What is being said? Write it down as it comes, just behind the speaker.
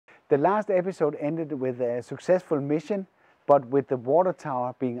The last episode ended with a successful mission, but with the water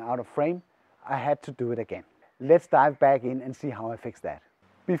tower being out of frame, I had to do it again. Let's dive back in and see how I fixed that.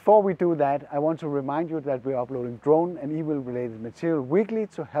 Before we do that, I want to remind you that we're uploading drone and evil related material weekly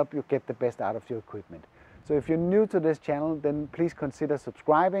to help you get the best out of your equipment. So if you're new to this channel, then please consider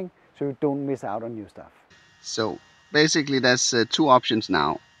subscribing so you don't miss out on new stuff. So basically there's two options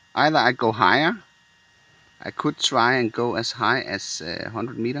now. Either I go higher, I could try and go as high as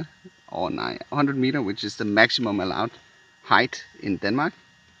 100 meter or 100 meter, which is the maximum allowed height in Denmark.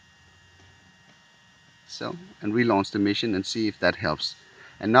 So, and relaunch the mission and see if that helps.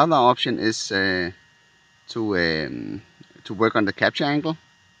 Another option is to work on the capture angle,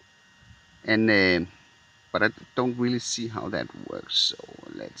 and but I don't really see how that works. So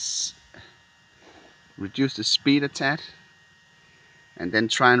let's reduce the speed a tad, and then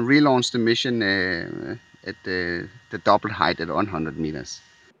try and relaunch the mission at the double height at 100 meters.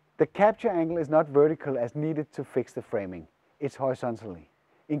 The capture angle is not vertical as needed to fix the framing. It's horizontally.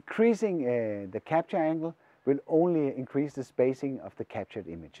 Increasing the capture angle will only increase the spacing of the captured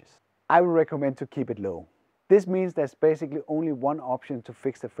images. I would recommend to keep it low. This means there's basically only one option to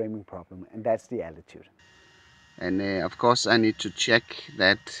fix the framing problem, and that's the altitude. And of course I need to check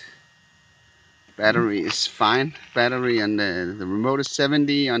that battery is fine. Battery on the remote is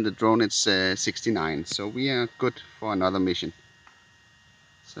 70, on the drone it's 69. So we are good for another mission.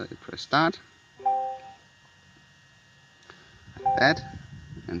 So you press start, like that,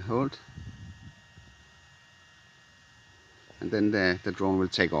 and hold. And then the drone will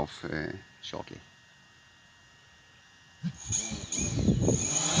take off shortly.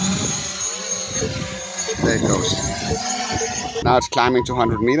 There it goes. Now it's climbing to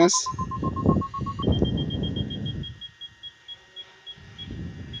 100 meters.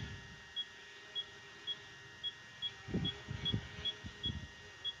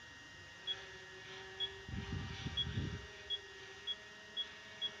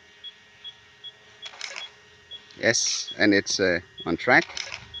 Yes, and it's on track.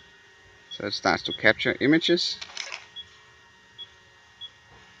 So it starts to capture images.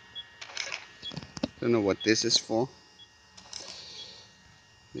 Don't know what this is for.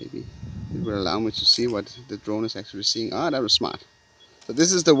 Maybe it will allow me to see what the drone is actually seeing. Ah, that was smart. So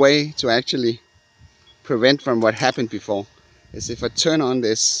this is the way to actually prevent from what happened before. Is if I turn on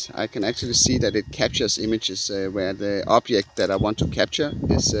this, I can actually see that it captures images where the object that I want to capture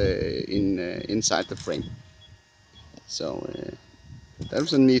is inside the frame. So that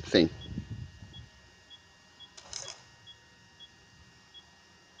was a neat thing.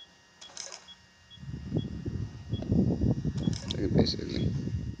 Basically,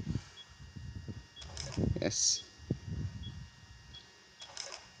 yes.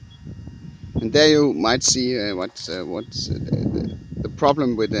 And there you might see what's the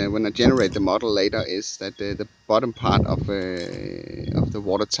problem with when I generate the model later is that the bottom part of the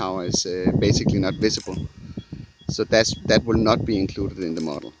water tower is basically not visible. So that will not be included in the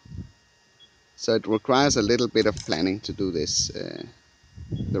model. So it requires a little bit of planning to do this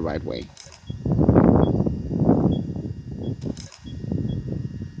the right way.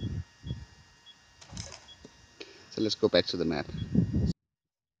 So let's go back to the map.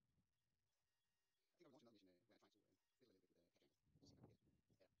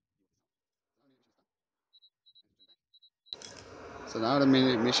 So now the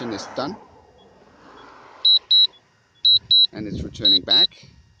mission is done, and it's returning back.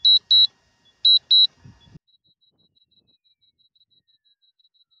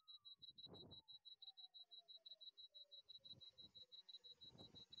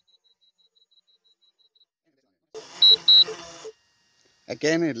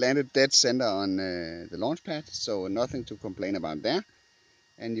 Again, it landed dead center on the launch pad, so nothing to complain about there.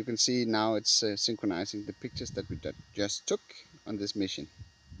 And you can see now it's synchronizing the pictures that we just took on this mission.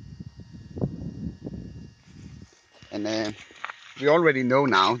 And we already know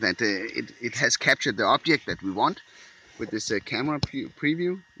now that it has captured the object that we want with this camera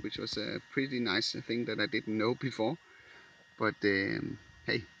preview, which was a pretty nice thing that I didn't know before. But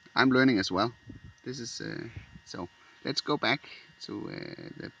hey, I'm learning as well. This is so let's go back to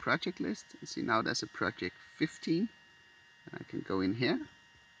the project list. See, now there's a project 15. I can go in here,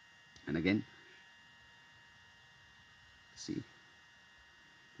 and again, see,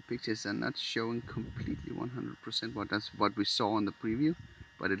 the pictures are not showing completely 100% what we saw on the preview,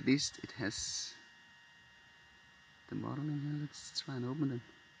 but at least it has the model in here. Let's try and open them.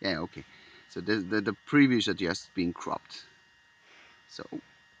 Yeah, okay. So the previews are just being cropped. So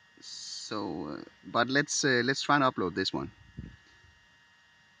but let's try and upload this one.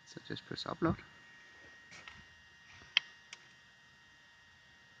 So just press upload.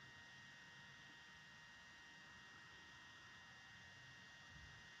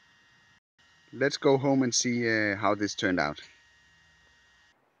 let's go home and see how this turned out.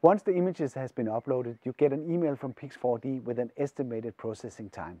 Once the images has been uploaded, you get an email from Pix4D with an estimated processing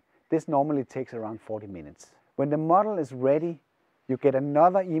time. This normally takes around 40 minutes. When the model is ready, you get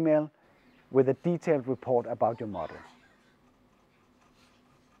another email with a detailed report about your model.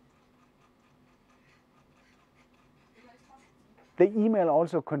 The email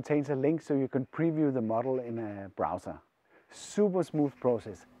also contains a link so you can preview the model in a browser. Super smooth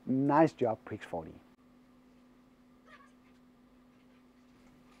process. Nice job, Pix4D.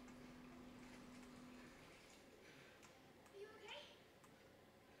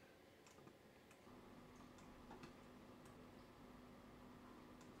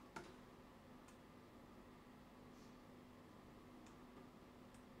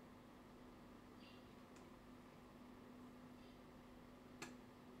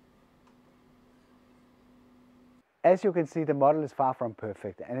 As you can see, the model is far from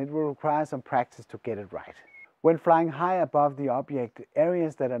perfect and it will require some practice to get it right. When flying high above the object,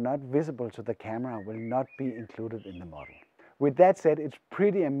 areas that are not visible to the camera will not be included in the model. With that said, it's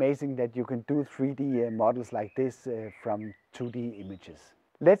pretty amazing that you can do 3D models like this from 2D images.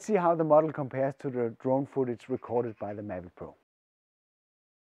 Let's see how the model compares to the drone footage recorded by the Mavic Pro.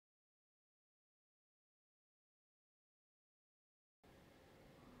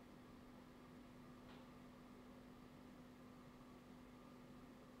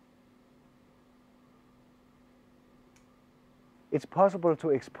 It's possible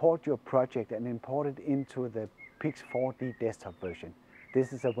to export your project and import it into the Pix4D desktop version.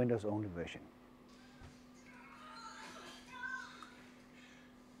 This is a Windows-only version.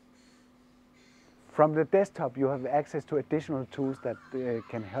 From the desktop, you have access to additional tools that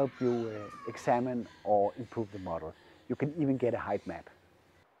can help you examine or improve the model. You can even get a height map.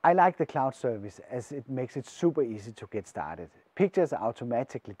 I like the cloud service as it makes it super easy to get started. Pictures are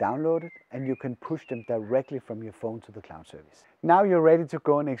automatically downloaded and you can push them directly from your phone to the cloud service. Now you're ready to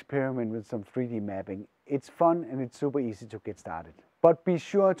go and experiment with some 3D mapping. It's fun and it's super easy to get started. But be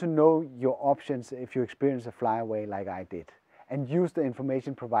sure to know your options if you experience a flyaway like I did, and use the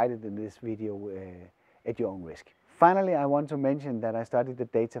information provided in this video at your own risk. Finally, I want to mention that I studied the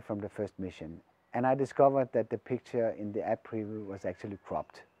data from the first mission and I discovered that the picture in the app preview was actually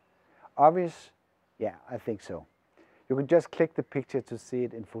cropped. Obvious? Yeah, I think so. You can just click the picture to see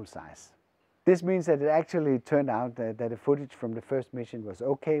it in full size. This means that it actually turned out that the footage from the first mission was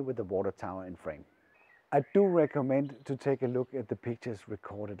okay with the water tower in frame. I do recommend to take a look at the pictures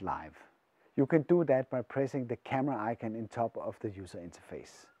recorded live. You can do that by pressing the camera icon in top of the user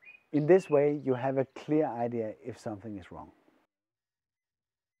interface. In this way, you have a clear idea if something is wrong.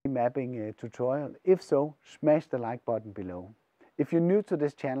 Mapping tutorial? If so, smash the like button below. If you're new to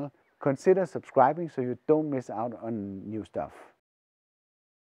this channel, consider subscribing so you don't miss out on new stuff.